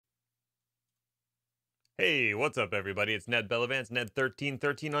Hey, what's up, everybody? It's Ned Bellavance,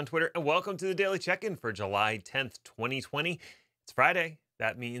 Ned1313 on Twitter, and welcome to the Daily Check-In for July 10th, 2020. It's Friday.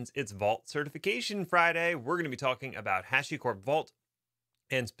 That means it's Vault Certification Friday. We're going to be talking about HashiCorp Vault,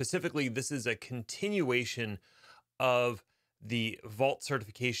 and specifically, this is a continuation of the Vault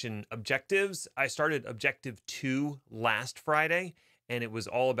certification objectives. I started Objective 2 last Friday, and it was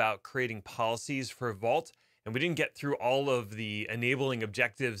all about creating policies for Vault. And we didn't get through all of the enabling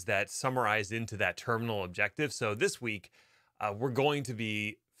objectives that summarized into that terminal objective. So this week, we're going to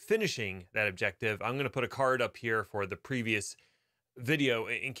be finishing that objective. I'm going to put a card up here for the previous video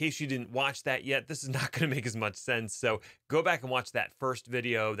in case you didn't watch that yet. This is not going to make as much sense. So go back and watch that first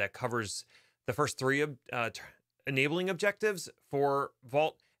video that covers the first three enabling objectives for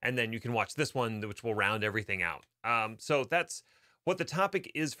Vault, and then you can watch this one, which will round everything out. So that's what the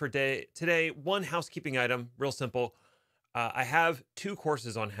topic is for today. One housekeeping item, real simple. I have two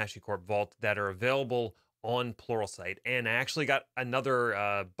courses on HashiCorp Vault that are available on Pluralsight, and I actually got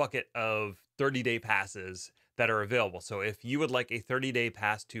another bucket of 30-day passes that are available. So if you would like a 30-day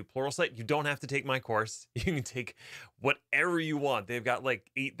pass to Pluralsight, you don't have to take my course. You can take whatever you want. They've got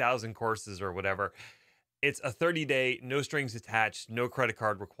like 8,000 courses or whatever. It's a 30-day, no strings attached, no credit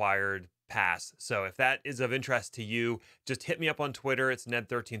card required pass. So if that is of interest to you, just hit me up on Twitter. It's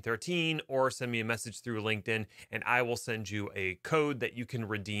Ned1313, or send me a message through LinkedIn, and I will send you a code that you can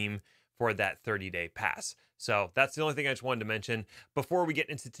redeem for that 30-day pass. So that's the only thing I just wanted to mention. Before we get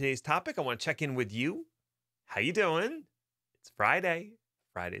into today's topic, I want to check in with you. How you doing? It's Friday.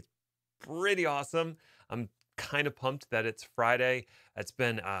 Friday's pretty awesome. I'm kind of pumped that it's Friday. It's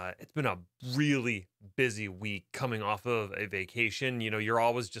been a really busy week coming off of a vacation. You know, you're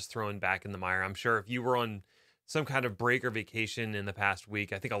always just thrown back in the mire. I'm sure if you were on some kind of break or vacation in the past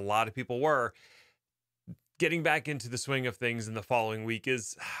week, I think a lot of people were. Getting back into the swing of things in the following week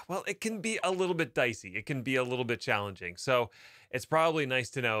is, well, it can be a little bit dicey. It can be a little bit challenging. So it's probably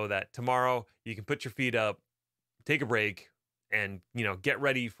nice to know that tomorrow you can put your feet up, take a break, and get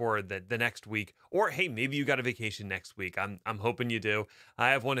ready for the next week. Or hey, maybe you got a vacation next week. I'm hoping you do. I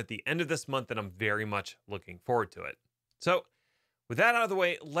have one at the end of this month, and I'm very much looking forward to it. So with that out of the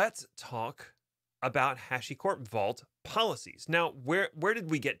way, let's talk about HashiCorp Vault policies. Now, where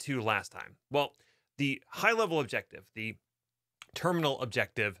did we get to last time? Well, the high level objective, the terminal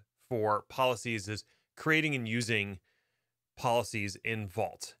objective for policies, is creating and using policies in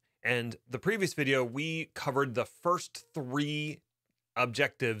Vault. And the previous video, we covered the first three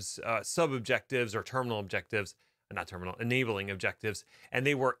objectives, sub-objectives or terminal objectives, not terminal, enabling objectives. And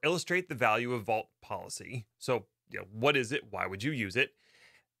they were illustrate the value of Vault policy. So what is it? Why would you use it?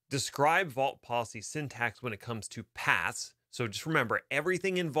 Describe Vault policy syntax when it comes to paths. So just remember,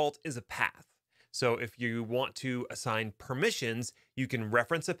 everything in Vault is a path. So if you want to assign permissions, you can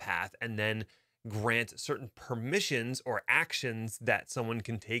reference a path and then grant certain permissions or actions that someone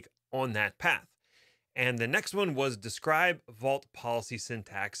can take on that path. And the next one was describe Vault policy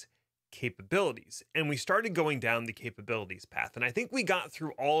syntax capabilities. And we started going down the capabilities path. And I think we got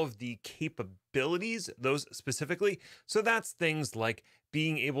through all of the capabilities, those specifically. So that's things like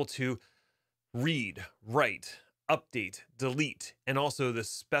being able to read, write, update, delete, and also the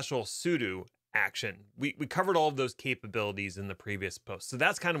special sudo action. We covered all of those capabilities in the previous post. So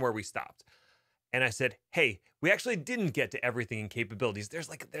that's kind of where we stopped. And I said, hey, we actually didn't get to everything in capabilities. There's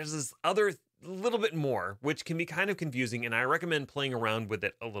this other little bit more, which can be kind of confusing. And I recommend playing around with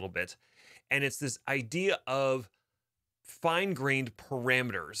it a little bit. And it's this idea of fine-grained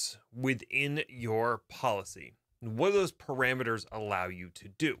parameters within your policy. What do those parameters allow you to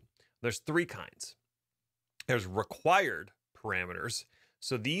do? There's three kinds. There's required parameters.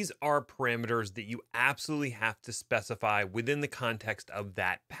 So these are parameters that you absolutely have to specify within the context of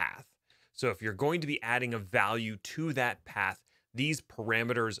that path. So if you're going to be adding a value to that path, these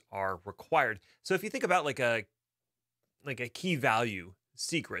parameters are required. So if you think about like a key value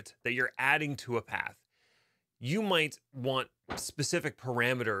secret that you're adding to a path, you might want specific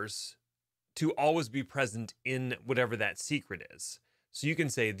parameters to always be present in whatever that secret is. So you can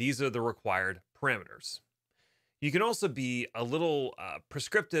say these are the required parameters. You can also be a little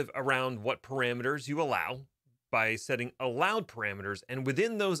prescriptive around what parameters you allow by setting allowed parameters. And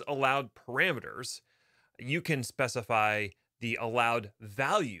within those allowed parameters, you can specify the allowed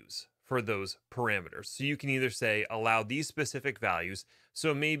values for those parameters. So you can either say allow these specific values.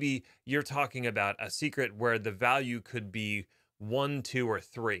 So maybe you're talking about a secret where the value could be 1, 2, or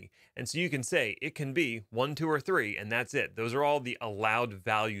 3. And so you can say it can be 1, 2, or 3, and that's it. Those are all the allowed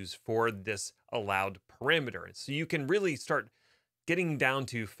values for this allowed parameter. And so you can really start getting down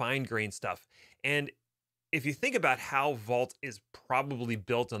to fine-grained stuff. And if you think about how Vault is probably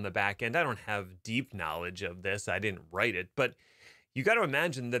built on the back end, I don't have deep knowledge of this. I didn't write it, but you got to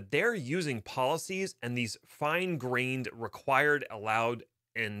imagine that they're using policies and these fine-grained required, allowed,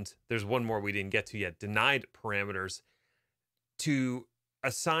 and there's one more we didn't get to yet, denied parameters to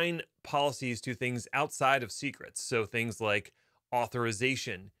assign policies to things outside of secrets. So things like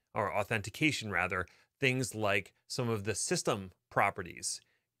authorization or authentication, rather, things like some of the system properties.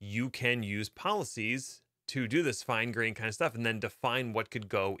 You can use policies to do this fine grained kind of stuff and then define what could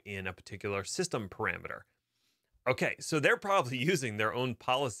go in a particular system parameter. Okay, so they're probably using their own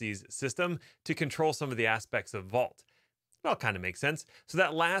policies system to control some of the aspects of Vault. It all kind of makes sense. So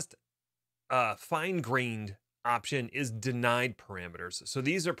that last fine-grained option is denied parameters. So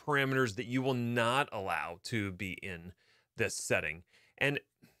these are parameters that you will not allow to be in this setting. And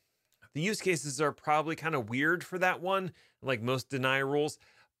the use cases are probably kind of weird for that one, like most deny rules.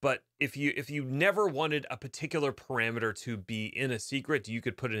 But if you never wanted a particular parameter to be in a secret, you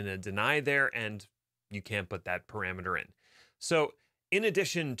could put in a deny there, and you can't put that parameter in. So in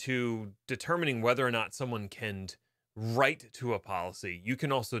addition to determining whether or not someone can write to a policy, you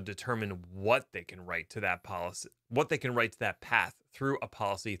can also determine what they can write to that policy, what they can write to that path through a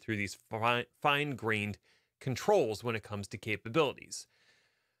policy through these fine-grained controls when it comes to capabilities.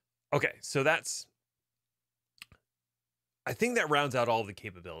 Okay, so I think that rounds out all the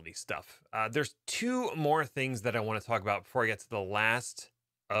capability stuff. There's two more things that I want to talk about before I get to the last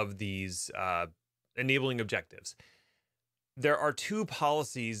of these enabling objectives. There are two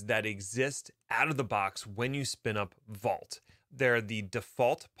policies that exist out of the box when you spin up Vault. They're the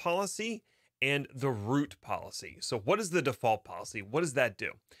default policy and the root policy. So what is the default policy? What does that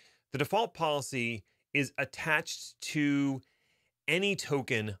do? The default policy is attached to any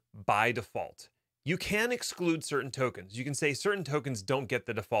token by default. You can exclude certain tokens. You can say certain tokens don't get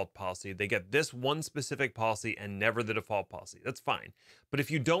the default policy. They get this one specific policy and never the default policy. That's fine. But if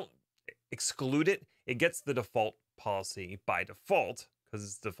you don't exclude it, it gets the default policy by default because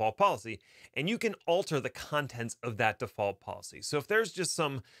it's the default policy, and you can alter the contents of that default policy. So if there's just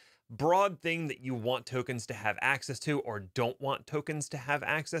some broad thing that you want tokens to have access to or don't want tokens to have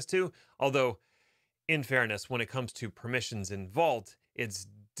access to, although in fairness, when it comes to permissions in Vault, it's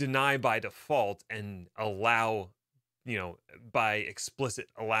deny by default and allow, by explicit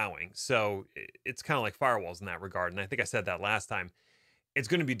allowing. So it's kind of like firewalls in that regard. And I think I said that last time. It's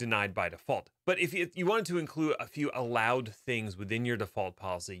going to be denied by default. But if you wanted to include a few allowed things within your default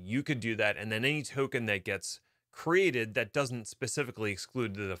policy, you could do that. And then any token that gets created that doesn't specifically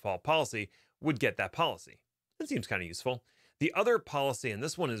exclude the default policy would get that policy. That seems kind of useful. The other policy, and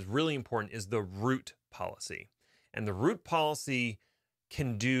this one is really important, is the root policy. And the root policy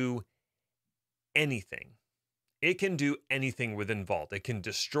can do anything. It can do anything within Vault. It can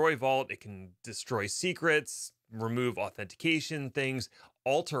destroy Vault. It can destroy secrets, remove authentication things,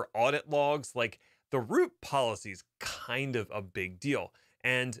 alter audit logs. Like, the root policy is kind of a big deal.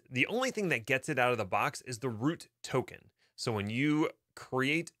 And the only thing that gets it out of the box is the root token. So when you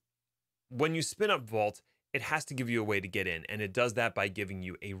spin up Vault, it has to give you a way to get in. And it does that by giving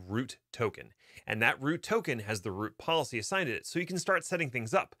you a root token. And that root token has the root policy assigned to it. So you can start setting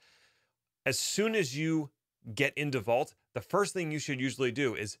things up. As soon as you get into Vault, the first thing you should usually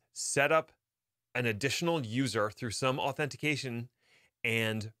do is set up an additional user through some authentication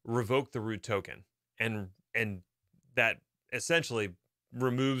and revoke the root token. And that essentially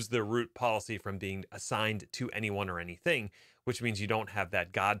removes the root policy from being assigned to anyone or anything, which means you don't have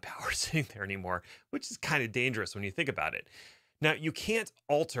that God power sitting there anymore, which is kind of dangerous when you think about it. Now, you can't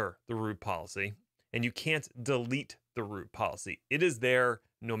alter the root policy and you can't delete the root policy. It is there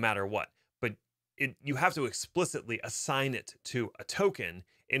no matter what, but you have to explicitly assign it to a token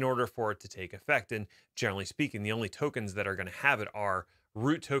in order for it to take effect. And generally speaking, the only tokens that are going to have it are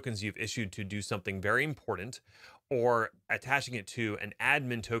root tokens you've issued to do something very important, or attaching it to an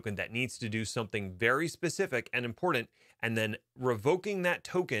admin token that needs to do something very specific and important, and then revoking that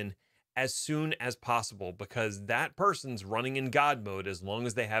token as soon as possible, because that person's running in God mode as long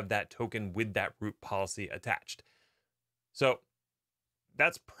as they have that token with that root policy attached. So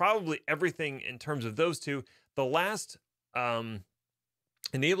that's probably everything in terms of those two. The last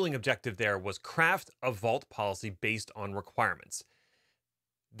enabling objective there was craft a Vault policy based on requirements.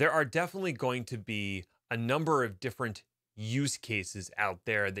 There are definitely going to be a number of different use cases out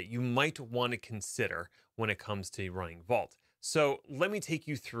there that you might want to consider when it comes to running Vault. So let me take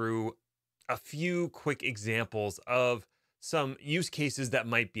you through a few quick examples of some use cases that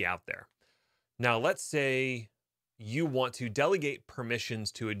might be out there. Now, let's say you want to delegate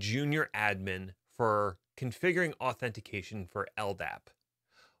permissions to a junior admin for configuring authentication for LDAP.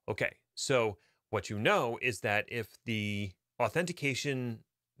 Okay, so What you know is that if the authentication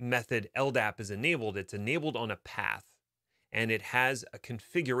method LDAP is enabled, it's enabled on a path and it has a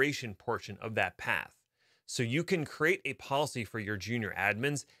configuration portion of that path. So you can create a policy for your junior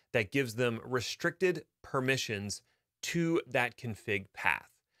admins that gives them restricted permissions to that config path.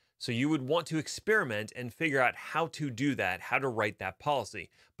 So you would want to experiment and figure out how to do that, how to write that policy.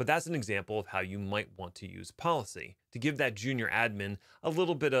 But that's an example of how you might want to use policy to give that junior admin a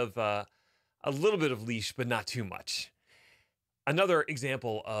little bit of leash, but not too much. Another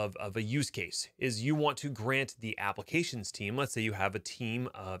example of a use case is you want to grant the applications team, let's say you have a team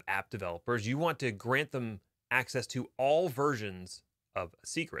of app developers, you want to grant them access to all versions of a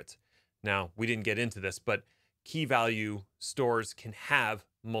secret. Now, we didn't get into this, but key value stores can have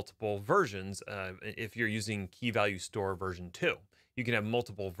multiple versions. If you're using key value store version 2, you can have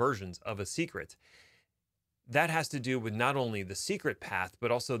multiple versions of a secret. That has to do with not only the secret path,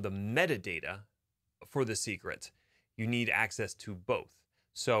 but also the metadata for the secret. You need access to both.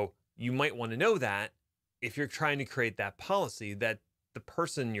 So you might want to know that if you're trying to create that policy, that the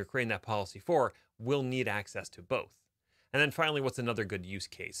person you're creating that policy for will need access to both. And then finally, what's another good use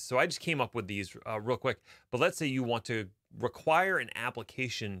case? So I just came up with these real quick, but let's say you want to require an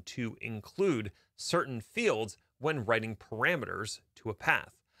application to include certain fields when writing parameters to a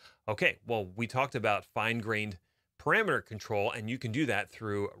path. Okay, well, we talked about fine-grained parameter control, and you can do that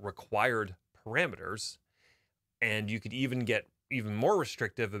through required parameters. And you could even get even more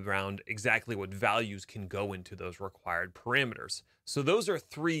restrictive around exactly what values can go into those required parameters. So those are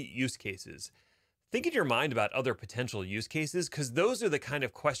 3 use cases. Think in your mind about other potential use cases, because those are the kind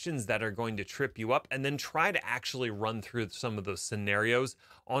of questions that are going to trip you up, and then try to actually run through some of those scenarios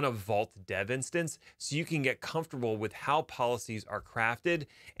on a Vault dev instance so you can get comfortable with how policies are crafted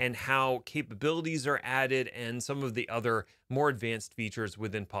and how capabilities are added and some of the other more advanced features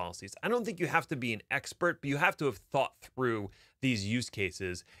within policies. I don't think you have to be an expert, but you have to have thought through these use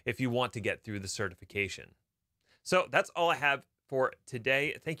cases if you want to get through the certification. So that's all I have for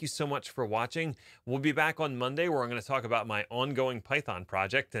today. Thank you so much for watching. We'll be back on Monday where I'm going to talk about my ongoing Python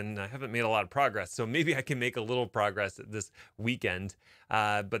project, and I haven't made a lot of progress, so maybe I can make a little progress this weekend.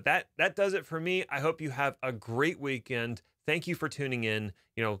 But that does it for me. I hope you have a great weekend. Thank you for tuning in.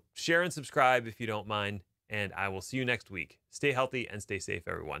 Share and subscribe if you don't mind, and I will see you next week. Stay healthy and stay safe,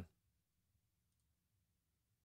 everyone.